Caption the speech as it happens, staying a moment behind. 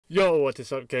Yo, what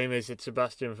is up gamers, it's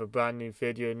Sebastian for a brand new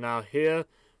video. Now here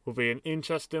will be an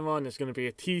interesting one. It's going to be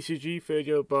a TCG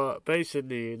video, but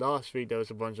basically last week there was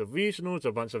a bunch of regionals,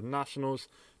 a bunch of nationals.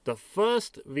 The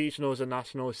first regionals and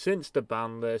nationals since the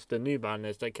ban list, the new ban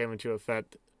list that came into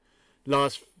effect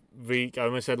last week. I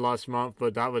almost said last month,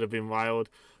 but that would have been wild.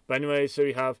 But anyway, so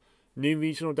we have new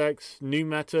regional decks, new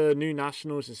meta, new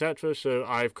nationals, etc. So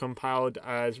I've compiled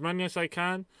as many as I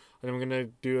can, and I'm going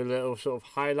to do a little sort of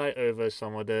highlight over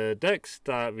some of the decks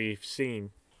that we've seen.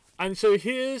 And so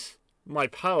here's my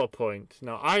PowerPoint.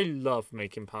 Now I love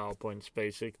making PowerPoints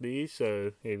basically,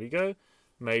 so here we go.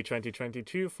 May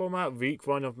 2022 format, week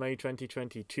 1 of May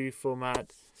 2022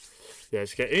 format.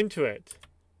 Let's get into it.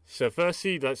 So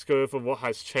firstly, let's go over what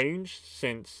has changed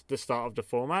since the start of the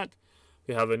format.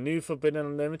 We have a new Forbidden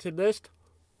Unlimited list,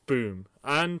 boom,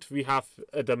 and we have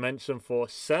a Dimension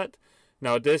Force set.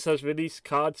 Now this has released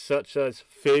cards such as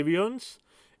Furions,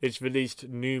 it's released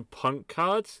new Punk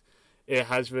cards, it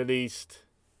has released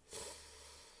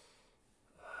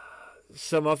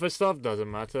some other stuff,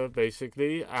 doesn't matter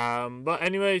basically. But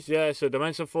anyways, yeah, so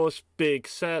Dimension Force, big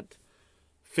set,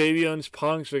 Furions,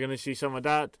 Punks, we're going to see some of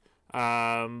that,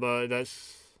 but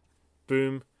that's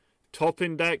boom. Top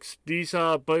index, these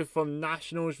are both from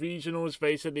nationals, regionals,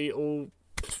 basically all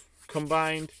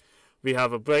combined. We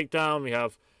have a breakdown, we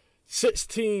have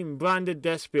 16 branded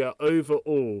Despia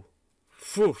overall,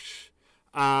 whoosh,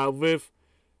 with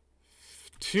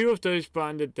 2 of those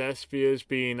branded Despias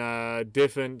being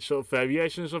different sort of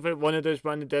variations of it. One of those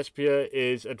branded Despia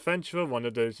is Adventurer, one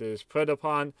of those is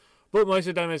Predapon, but most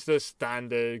of them is the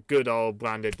standard good old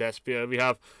branded Despia. We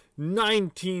have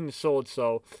 19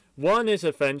 Swordsoul, 1 is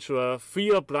Adventurer,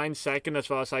 3 are Blind Second as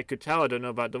far as I could tell. I don't know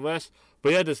about the rest,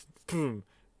 but yeah, this boom,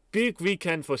 big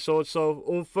weekend for Swordsoul.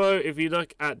 Although if you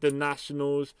look at the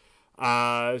nationals,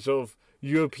 sort of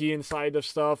European side of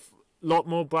stuff, a lot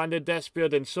more branded Despia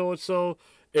than Swordsoul.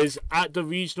 Is at the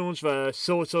regionals where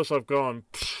Swordsoul have gone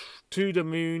to the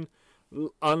moon,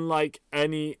 unlike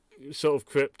any sort of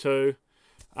crypto.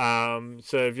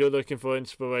 So if you're looking for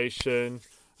inspiration,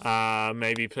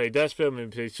 maybe play Despia, maybe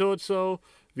play Swordsoul.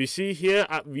 We see here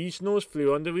at regionals,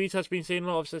 Flew Underreach has been seeing a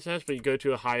lot of success, but you go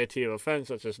to a higher tier offense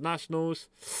such as nationals.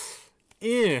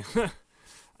 Yeah.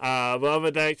 But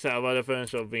other decks that are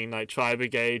relevant sort of being like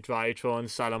Tri-Brigade, Drytron,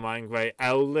 Salamine Grey,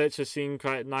 Eldritch has seen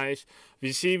quite nice.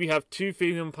 We see we have 2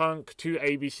 Therian Punk, 2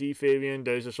 ABC Therian,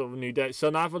 those are sort of new decks.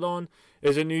 Sun Avalon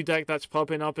is a new deck that's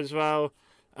popping up as well.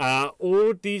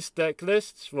 All these deck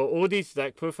lists, well, all these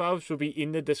deck profiles will be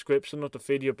in the description of the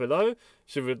video below.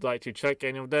 So if you'd like to check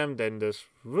any of them, then just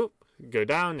whoop, go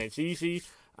down, it's easy.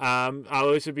 I'll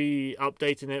also be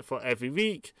updating it for every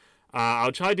week.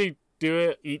 I'll try to do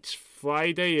it each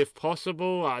Friday if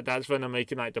possible. That's when I'm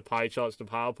making like the pie charts, the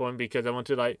PowerPoint, because I want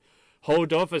to like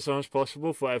hold off as long as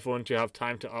possible for everyone to have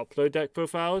time to upload deck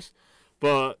profiles.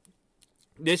 But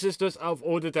this is just out of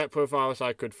all the deck profiles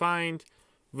I could find.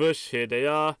 Rush, here they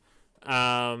are.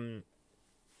 But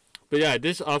yeah,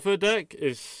 this other deck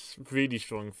is really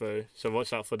strong though, so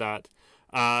watch out for that.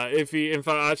 In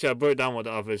fact, actually I broke down what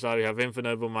the others are. We have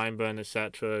Infinable, Mindburn,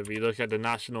 etc. If you look at the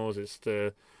nationals, it's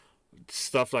the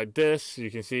stuff like this, you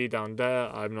can see down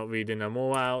there. I'm not reading them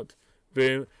all out.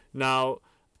 Boom. Now,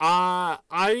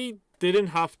 I didn't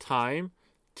have time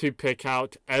to pick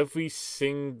out every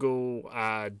single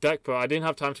deck profile. I didn't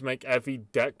have time to make every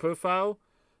deck profile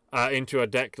into a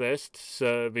deck list,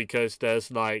 so because there's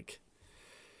like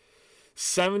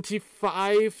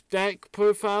 75 deck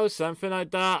profiles, something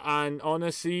like that, and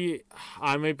honestly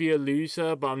I may be a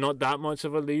loser, but I'm not that much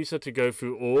of a loser to go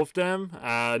through all of them,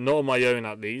 not on my own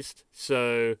at least.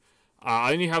 So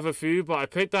I only have a few, but I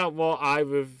picked out what I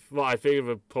figured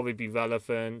would probably be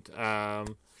relevant,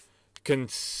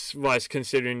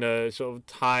 considering the sort of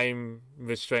time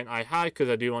restraint I had, because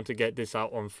I do want to get this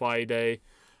out on Friday.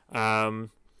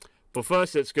 But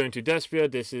first, let's go into Despia.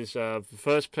 This is the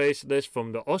first place list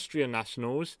from the Austrian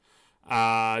nationals.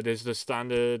 There's the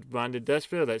standard branded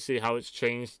Despia. Let's see how it's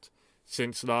changed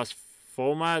since last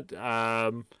format.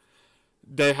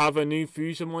 They have a new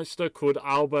fusion monster called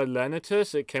Alba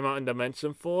Lenatus. It came out in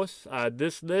Dimension Force.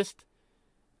 This list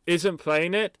isn't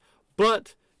playing it,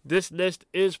 but this list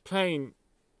is playing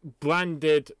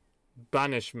branded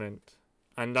Banishment,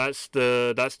 and that's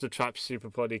the Trap Super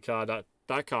Body card.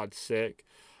 That card's sick.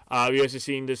 We also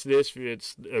seen this list where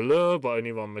it's Allure, but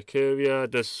only 1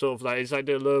 Mercuria. There's sort of like, it's like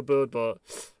the Allure build, but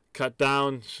cut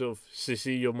down, sort of to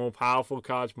see your more powerful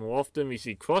cards more often. We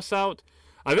see Crossout.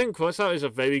 I think Crossout is a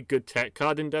very good tech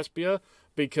card in Despia,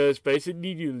 because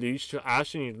basically you lose to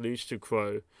Ash and you lose to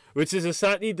Crow, which is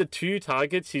exactly the 2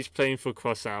 targets he's playing for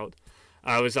Crossout,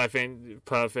 which I think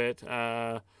perfect.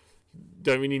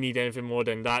 Don't really need anything more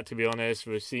than that, to be honest.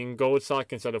 We're seeing Gold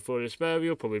Sark instead of Flawless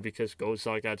Burial, probably because Gold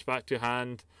Sark adds back to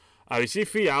hand. We see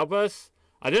 3 Albus.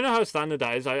 I don't know how standard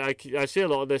that is. I see a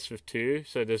lot of this with 2,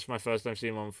 so this is my first time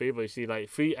seeing 1 with 3, but you see like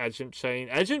 3 Edgemp Chain.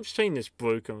 Edgemp Chain is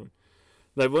broken.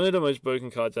 Like one of the most broken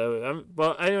cards ever.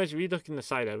 But anyways, if you look in the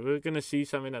side, we're going to see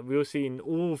something that we'll see in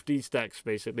all of these decks,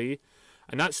 basically.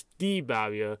 And that's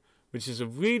D-Barrier, which is a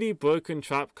really broken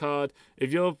trap card.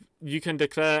 If you can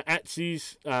declare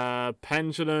Etsy's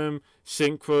Pendulum,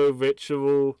 Synchro,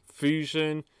 Ritual,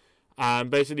 Fusion,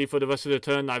 and basically for the rest of the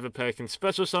turn, either player can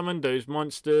special summon those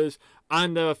monsters,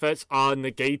 and their effects are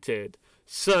negated.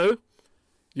 So,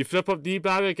 you flip up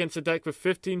D-Barrier against a deck with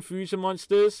 15 Fusion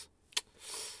monsters,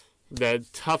 they're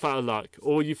tough out of luck.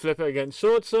 Or you flip it against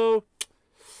Swordsoul,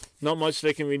 not much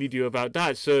they can really do about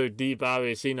that. So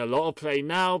D-Barrier is seeing a lot of play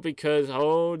now because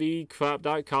holy crap,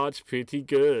 that card's pretty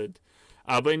good.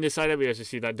 But in this side, we also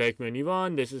see that deck only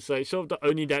run. This is like sort of the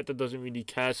only deck that doesn't really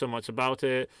care so much about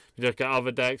it. We look at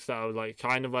other decks that are like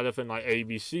kind of relevant, like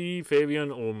ABC,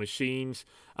 Therion, or Machines,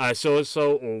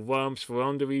 Swordsoul, or Worms,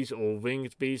 Founderies, or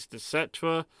Winged Beast,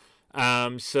 etc.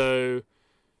 So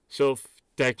sort of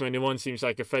deck 21 seems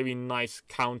like a very nice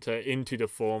counter into the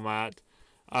format.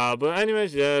 But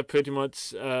anyways, yeah, pretty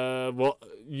much what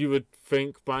you would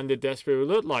think Branded Desperate would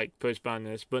look like post-ban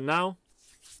list. But now,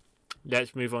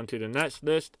 let's move on to the next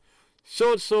list.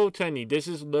 Swordsoul 20. This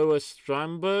is Loa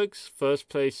Strandberg's first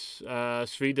place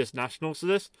Swedish Nationals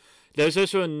list. There's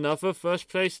also another first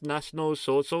place National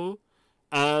Swordsoul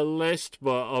list,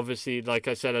 but obviously, like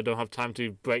I said, I don't have time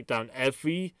to break down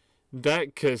every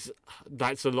deck because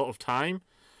that's a lot of time.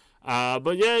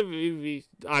 But yeah,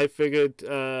 I figured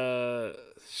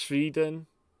Sweden,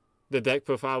 the deck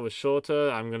profile was shorter.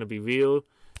 I'm going to be real.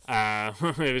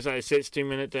 It was like a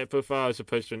 16-minute deck profile as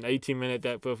opposed to an 18-minute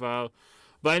deck profile.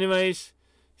 But anyways,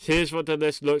 here's what the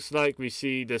list looks like. We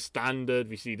see the standard,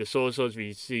 we see the Swordsouls,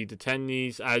 we see the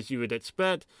Tennies, as you would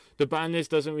expect. The ban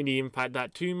list doesn't really impact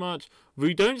that too much.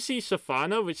 We don't see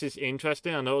Safana, which is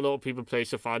interesting. I know a lot of people play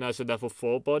Safana as a level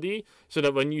 4 body, so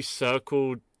that when you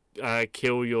circle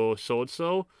kill your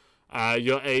Swordsoul,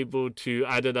 you're able to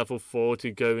add a level 4 to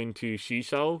go into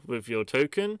Shishal with your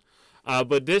token.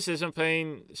 But this isn't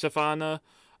playing Safana.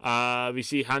 We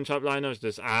see hand trap lineups.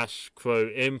 There's Ash, Crow,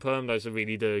 Imperm. Those are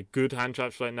really the good hand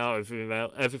traps right now.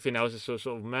 Everything else is sort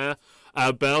of meh.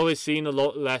 Bell is seeing a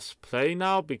lot less play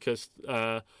now because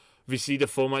we see the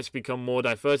formats become more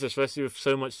diverse, especially with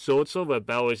so much Swordsoul, where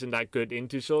Bell isn't that good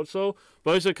into Swordsoul.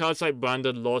 But also cards like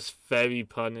Branded Lost very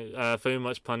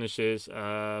much punishes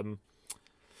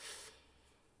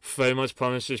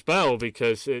Bell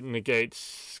because it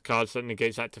negates cards that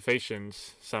negates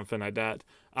activations, something like that.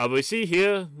 We see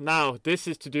here, now, this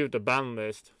is to do with the ban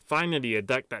list. Finally, a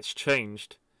deck that's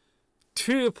changed.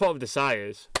 2 Pot of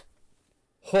Desires.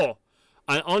 Ho!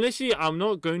 And honestly, I'm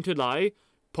not going to lie,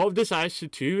 Pot of Desires to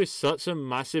 2 is such a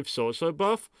massive Swordsoul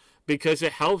buff because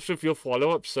it helps with your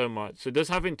follow-up so much. So just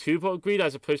having 2 Pot of Greed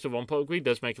as opposed to 1 Pot of Greed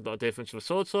does make a lot of difference for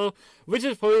Swordsoul, which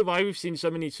is probably why we've seen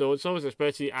so many Swordsouls,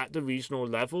 especially at the regional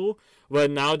level, where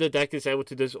now the deck is able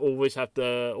to just always have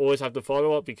the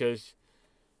follow-up because,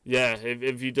 yeah,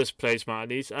 if you just play smart at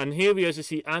least. And here we also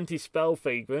see Anti-Spell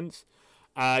Fragrance.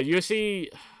 You see,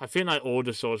 I feel like all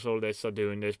the Swordsoul lists are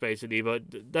doing this basically, but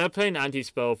they're playing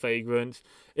Anti-Spell Fragrance.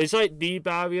 It's like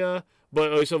D-Barrier,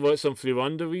 but also works on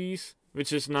Founderies,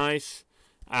 which is nice.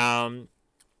 But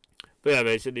yeah,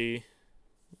 basically,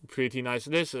 pretty nice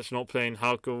list. It's not playing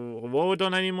Hardcore Warlord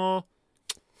anymore.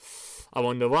 I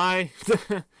wonder why.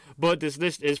 But this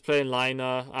list is playing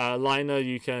Liner. Liner,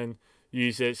 you can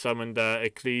use it, summon the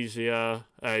Ecclesia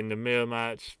in the mirror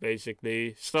match,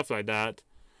 basically. Stuff like that.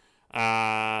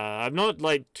 I'm not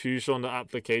like too sure on the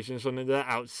applications on it there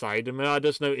outside the mirror. I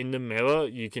just know in the mirror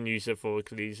you can use it for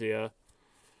Ecclesia.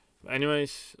 But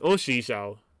anyways, or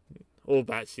Shishao, or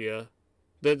Batsia.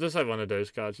 They're just like one of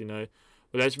those cards, you know.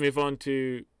 But let's move on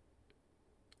to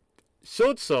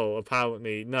Swordsoul,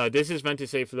 apparently. No, this is meant to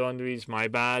say Founderies, my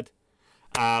bad.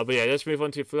 But yeah, let's move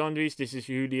on to Founderies. This is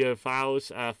Julio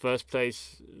Fowles' first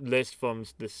place list from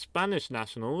the Spanish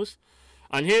Nationals.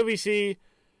 And here we see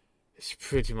it's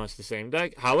pretty much the same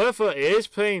deck. However, it is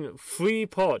playing 3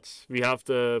 pots. We have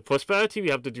the Prosperity, we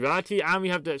have the Duality, and we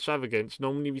have the Extravagance.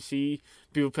 Normally we see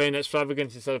people playing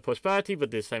Extravagance instead of Prosperity,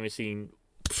 but this time we're seeing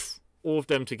all of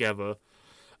them together.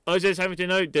 Also, having to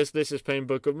note, this list is playing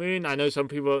Book of Moon. I know some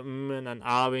people are and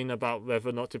ahhing about whether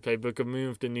or not to play Book of Moon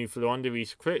with the new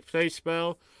Founderies quick play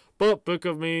spell. But Book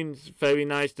of Moon is very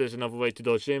nice. There's another way to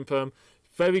dodge Imperm.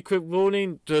 Very quick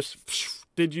ruling. Just,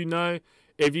 did you know?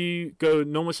 If you go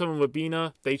normal summon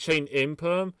Rabina, they chain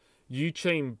Imperm, you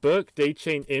chain Book, they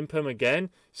chain Imperm again.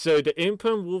 So the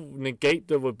Imperm will negate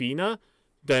the Rabina.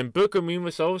 Then Book of Moon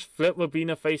resolves, flip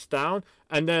Rabina face down,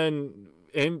 and then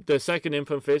the second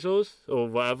Imperm fizzles, or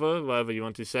whatever you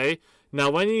want to say. Now,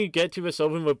 when you get to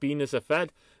resolving Rabina's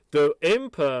effect, the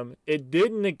Imperm, it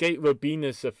did negate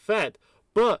Rabina's effect,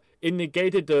 but it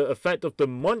negated the effect of the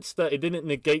monster. It didn't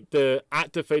negate the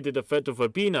activated effect of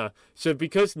Rabina. So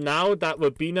because now that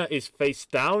Rabina is face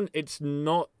down,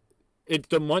 the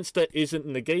monster isn't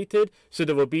negated, so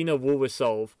the Rabina will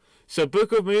resolve. So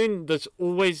Book of Moon, there's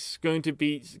always going to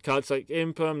be cards like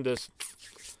Imperm.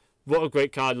 What a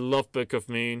great card. Love Book of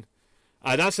Moon.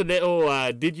 That's a little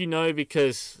did you know,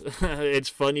 because it's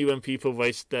funny when people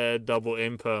waste their double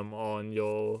Imperm on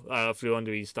your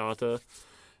Fluendery starter.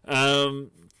 But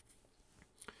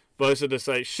also there's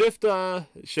like Shifter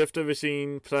we've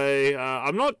seen play.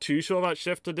 I'm not too sure about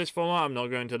Shifter this format, I'm not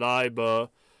going to lie, but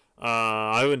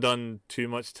I haven't done too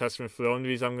much testing with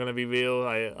Fluenderies, I'm going to be real.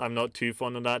 I'm not too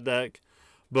fond of that deck.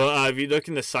 But if you look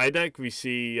in the side deck, we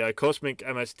see Cosmic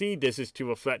MST. This is to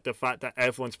reflect the fact that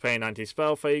everyone's playing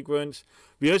Anti-Spell Fragrance.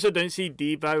 We also don't see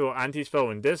D-Barrier or Anti-Spell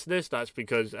in this list. That's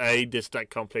because A, this deck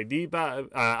can't play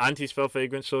Anti-Spell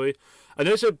Fragrance, sorry. And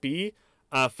also B,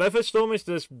 Featherstorm is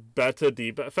this better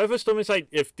D-Barrier. Featherstorm is like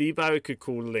if D-Barrier could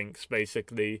call Lynx,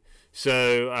 basically.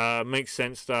 So makes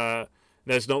sense that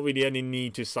there's not really any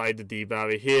need to side the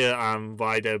D-Barrier here, and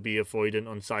why there'll be avoidant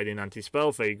on siding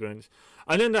Anti-Spell Fragrance.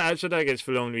 And then the extra deck is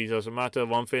Fluendery, doesn't matter.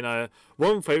 One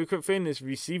favorite thing is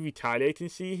we see Retaliating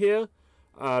here.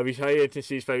 Retaliating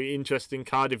is a very interesting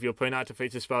card if you're playing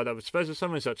activates a spell that would special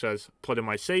summon, such as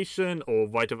Polymerization or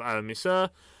Rite of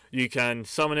Aramisur. You can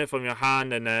summon it from your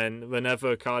hand, and then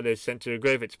whenever a card is sent to the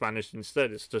grave, it's banished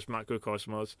instead. It's just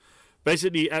Macrocosmos.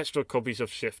 Basically, extra copies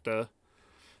of Shifter.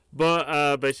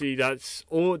 But basically, those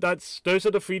are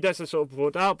the 3 decks I sort of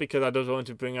brought out, because I just wanted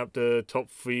to bring up the top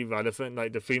 3 relevant,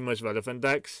 like the 3 most relevant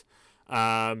decks,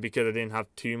 because I didn't have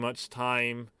too much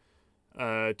time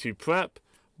to prep.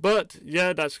 But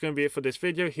yeah, that's going to be it for this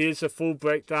video. Here's a full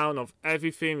breakdown of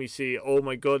everything. We see, oh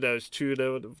my god, there's 2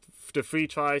 levels, the 3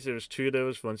 tries, there was 2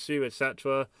 levels, 1 2,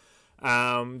 etc.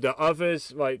 The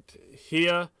others right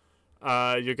here,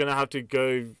 you're going to have to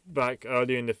go back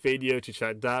earlier in the video to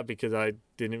check that, because I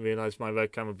didn't realize my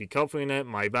webcam would be covering it,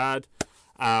 my bad.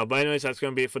 But anyways, that's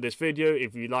going to be it for this video.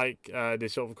 If you like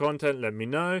this sort of content, let me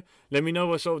know. Let me know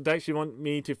what sort of decks you want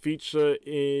me to feature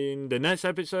in the next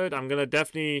episode. I'm going to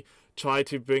definitely try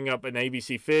to bring up an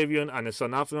ABC Therion and a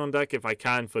Sun Athlon deck if I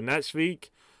can for next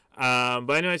week.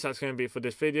 But anyways, that's going to be it for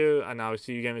this video, and I'll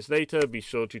see you gamers later. Be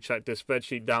sure to check the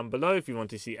spreadsheet down below if you want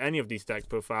to see any of these deck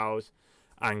profiles,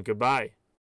 and goodbye.